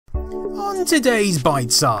On today's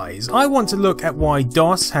Byte Size, I want to look at why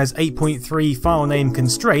DOS has 8.3 file name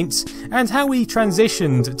constraints and how we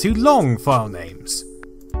transitioned to long file names.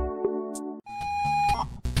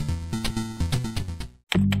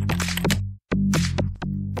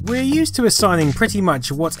 We're used to assigning pretty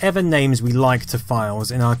much whatever names we like to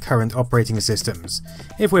files in our current operating systems.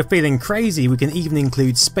 If we're feeling crazy, we can even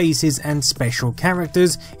include spaces and special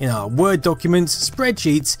characters in our Word documents,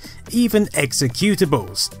 spreadsheets, even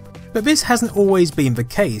executables. But this hasn't always been the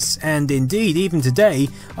case, and indeed even today,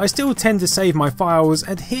 I still tend to save my files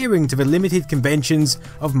adhering to the limited conventions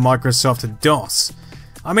of Microsoft DOS.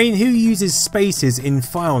 I mean, who uses spaces in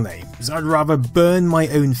file names? I'd rather burn my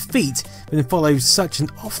own feet than follow such an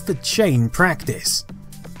off-the-chain practice.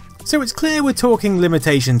 So it's clear we're talking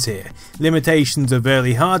limitations here. Limitations of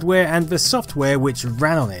early hardware and the software which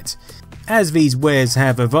ran on it. As these wares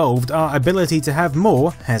have evolved, our ability to have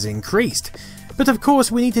more has increased. But of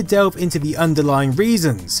course we need to delve into the underlying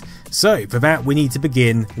reasons. So for that we need to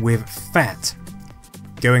begin with FAT.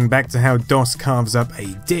 Going back to how DOS carves up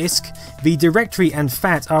a disk, the directory and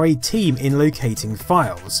FAT are a team in locating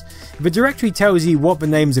files. The directory tells you what the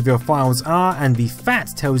names of your files are, and the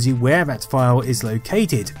FAT tells you where that file is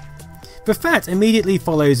located. The FAT immediately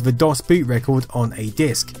follows the DOS boot record on a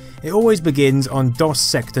disk. It always begins on DOS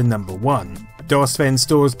sector number 1. DOS then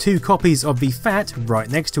stores 2 copies of the FAT right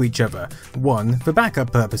next to each other, one for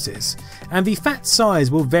backup purposes, and the FAT size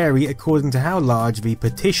will vary according to how large the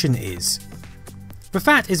partition is. The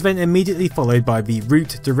FAT is then immediately followed by the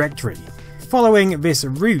root directory. Following this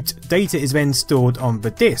root, data is then stored on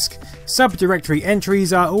the disk. Subdirectory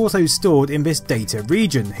entries are also stored in this data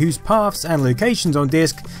region, whose paths and locations on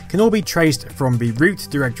disk can all be traced from the root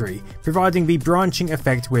directory, providing the branching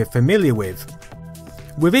effect we're familiar with.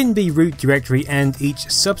 Within the root directory and each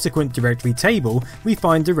subsequent directory table, we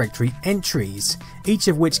find directory entries, each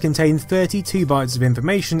of which contain 32 bytes of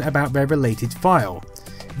information about their related file.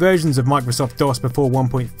 Versions of Microsoft DOS before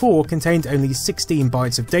 1.4 contained only 16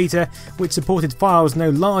 bytes of data, which supported files no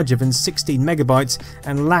larger than 16 megabytes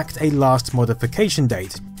and lacked a last modification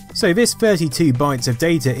date. So this 32 bytes of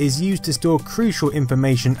data is used to store crucial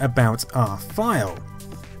information about our file.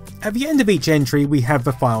 At the end of each entry we have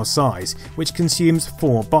the file size, which consumes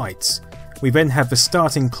 4 bytes. We then have the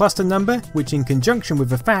starting cluster number, which in conjunction with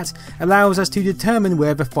the FAT allows us to determine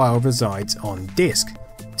where the file resides on disk.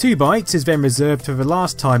 2 bytes is then reserved for the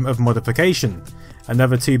last time of modification,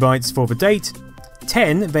 another 2 bytes for the date,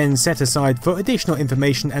 10 then set aside for additional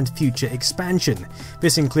information and future expansion.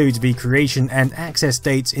 This includes the creation and access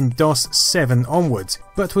dates in DOS 7 onwards,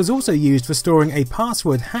 but was also used for storing a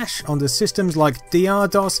password hash onto systems like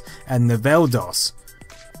DR-DOS and Novell DOS.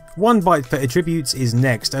 1 byte for attributes is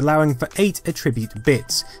next, allowing for 8 attribute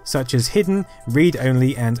bits, such as hidden,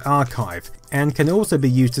 read-only and archive, and can also be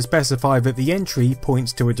used to specify that the entry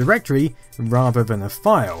points to a directory rather than a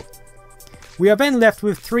file. We are then left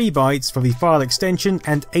with 3 bytes for the file extension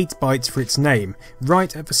and 8 bytes for its name,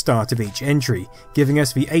 right at the start of each entry, giving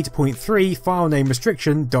us the 8.3 file name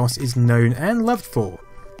restriction DOS is known and loved for.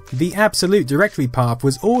 The absolute directory path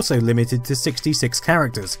was also limited to 66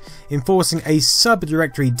 characters, enforcing a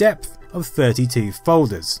subdirectory depth of 32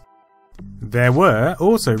 folders. There were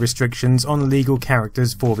also restrictions on legal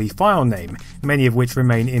characters for the file name, many of which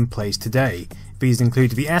remain in place today. These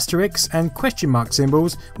include the asterisks and question mark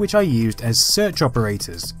symbols, which are used as search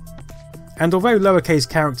operators. And although lowercase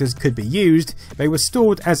characters could be used, they were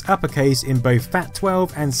stored as uppercase in both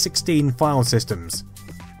FAT12 and 16 file systems.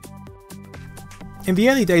 In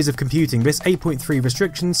the early days of computing, this 8.3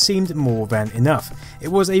 restriction seemed more than enough. It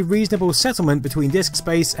was a reasonable settlement between disk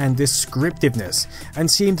space and descriptiveness, and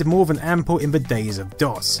seemed more than ample in the days of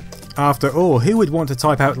DOS. After all, who would want to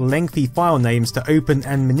type out lengthy file names to open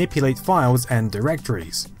and manipulate files and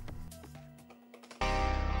directories?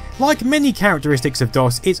 Like many characteristics of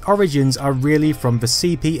DOS, its origins are really from the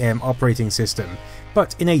CP/M operating system,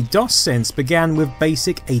 but in a DOS sense began with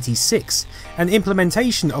BASIC 86, an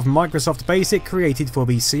implementation of Microsoft BASIC created for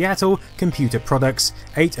the Seattle Computer Products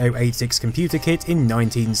 8086 computer kit in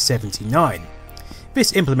 1979.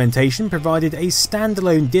 This implementation provided a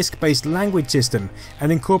standalone disk-based language system and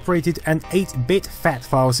incorporated an 8-bit FAT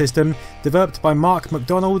file system developed by Marc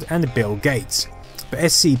McDonald and Bill Gates. But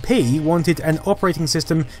SCP wanted an operating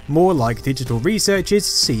system more like Digital Research's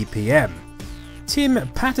CP/M. Tim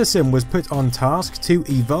Patterson was put on task to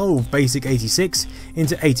evolve BASIC 86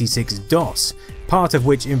 into 86-DOS, part of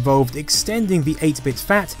which involved extending the 8-bit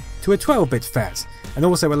FAT to a 12-bit FAT, and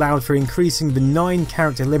also allowed for increasing the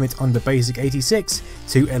 9-character limit on the BASIC 86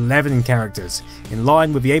 to 11 characters, in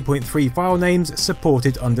line with the 8.3 file names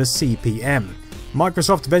supported under CP/M.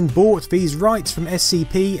 Microsoft then bought these rights from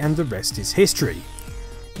SCP and the rest is history.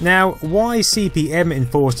 Now, why CP/M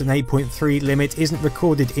enforced an 8.3 limit isn't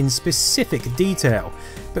recorded in specific detail,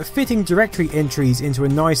 but fitting directory entries into a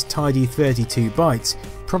nice tidy 32 bytes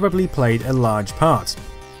probably played a large part.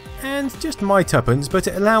 And just my tuppence, but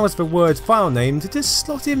it allows the word filename to just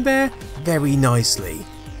slot in there very nicely.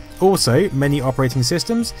 Also, many operating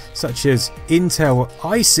systems, such as Intel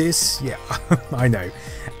ISIS, yeah, I know.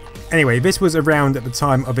 Anyway, this was around at the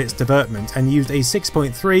time of its development and used a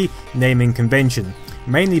 6.3 naming convention,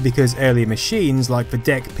 mainly because earlier machines like the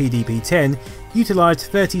DEC PDP-10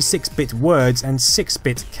 utilised 36-bit words and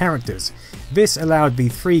 6-bit characters. This allowed the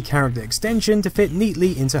 3-character extension to fit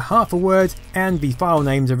neatly into half a word and the file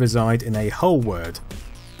name to reside in a whole word.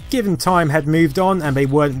 Given time had moved on and they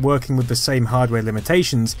weren't working with the same hardware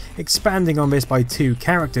limitations, expanding on this by 2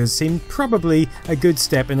 characters seemed probably a good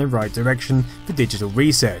step in the right direction for digital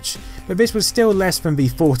research, but this was still less than the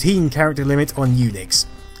 14-character limit on Unix.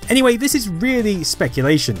 Anyway, this is really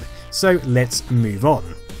speculation, so let's move on.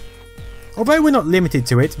 Although we're not limited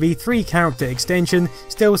to it, the 3-character extension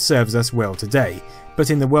still serves us well today, but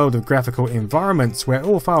in the world of graphical environments where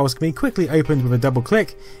all files can be quickly opened with a double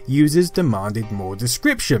click, users demanded more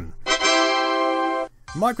description.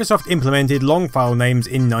 Microsoft implemented long file names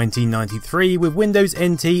in 1993 with Windows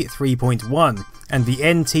NT 3.1, and the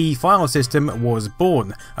NT file system was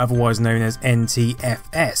born, otherwise known as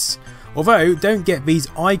NTFS. Although, don't get these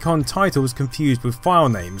icon titles confused with file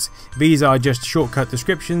names, these are just shortcut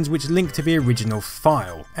descriptions which link to the original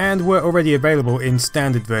file, and were already available in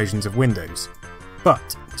standard versions of Windows.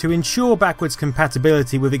 But, to ensure backwards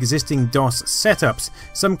compatibility with existing DOS setups,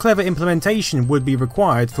 some clever implementation would be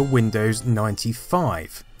required for Windows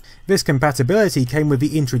 95. This compatibility came with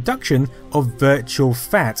the introduction of Virtual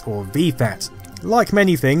FAT or VFAT. Like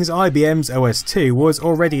many things, IBM's OS/2 was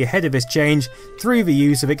already ahead of this change through the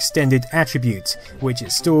use of extended attributes, which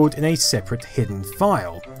it stored in a separate hidden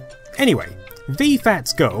file. Anyway,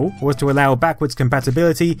 VFAT's goal was to allow backwards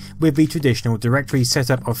compatibility with the traditional directory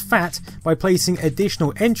setup of FAT by placing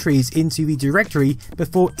additional entries into the directory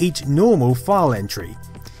before each normal file entry.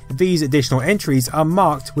 These additional entries are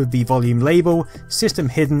marked with the volume label, system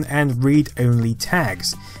hidden and read-only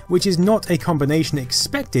tags, which is not a combination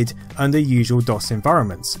expected under usual DOS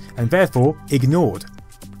environments, and therefore ignored.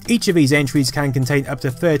 Each of these entries can contain up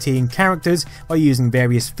to 13 characters by using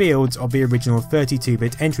various fields of the original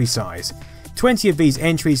 32-bit entry size. 20 of these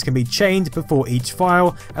entries can be chained before each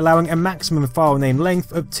file, allowing a maximum file name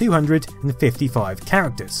length of 255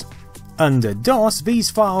 characters. Under DOS,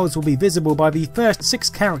 these files will be visible by the first 6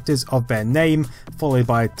 characters of their name, followed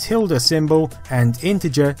by a tilde symbol and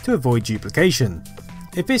integer to avoid duplication.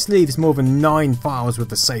 If this leaves more than 9 files with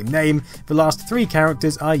the same name, the last 3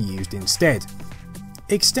 characters are used instead.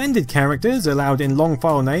 Extended characters allowed in long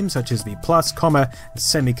file names such as the plus, comma,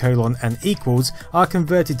 semicolon and equals are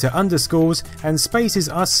converted to underscores and spaces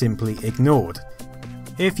are simply ignored.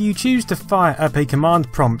 If you choose to fire up a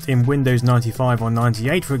command prompt in Windows 95 or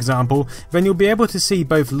 98 for example, then you'll be able to see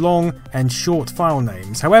both long and short file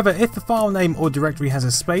names. However, if the file name or directory has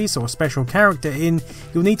a space or special character in,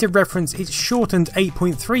 you'll need to reference its shortened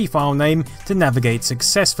 8.3 file name to navigate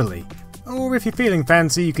successfully. Or if you're feeling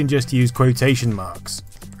fancy, you can just use quotation marks.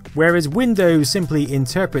 Whereas Windows simply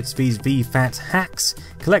interprets these VFAT hacks,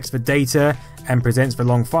 collects the data, and presents the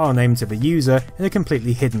long file name to the user in a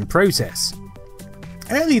completely hidden process.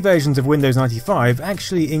 Early versions of Windows 95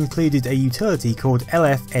 actually included a utility called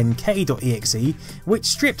lfnk.exe, which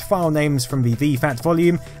stripped file names from the VFAT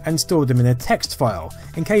volume and stored them in a text file,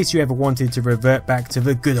 in case you ever wanted to revert back to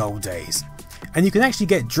the good old days. And you can actually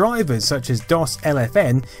get drivers such as DOS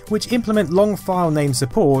LFN, which implement long file name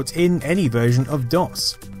support in any version of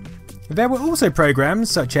DOS. There were also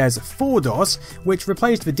programs such as 4DOS, which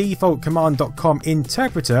replaced the default command.com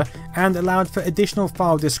interpreter and allowed for additional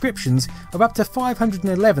file descriptions of up to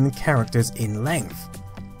 511 characters in length.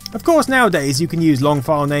 Of course, nowadays you can use long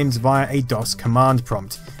file names via a DOS command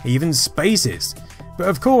prompt, even spaces. But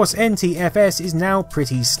of course, NTFS is now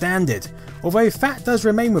pretty standard, although FAT does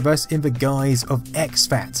remain with us in the guise of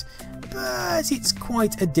exFAT. But it's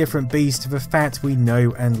quite a different beast to the FAT we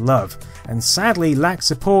know and love, and sadly lacks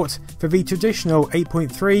support for the traditional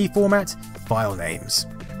 8.3 format file names.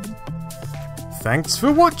 Thanks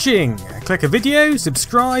for watching! Click a video,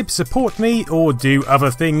 subscribe, support me, or do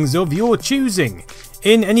other things of your choosing.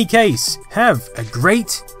 In any case, have a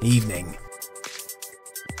great evening.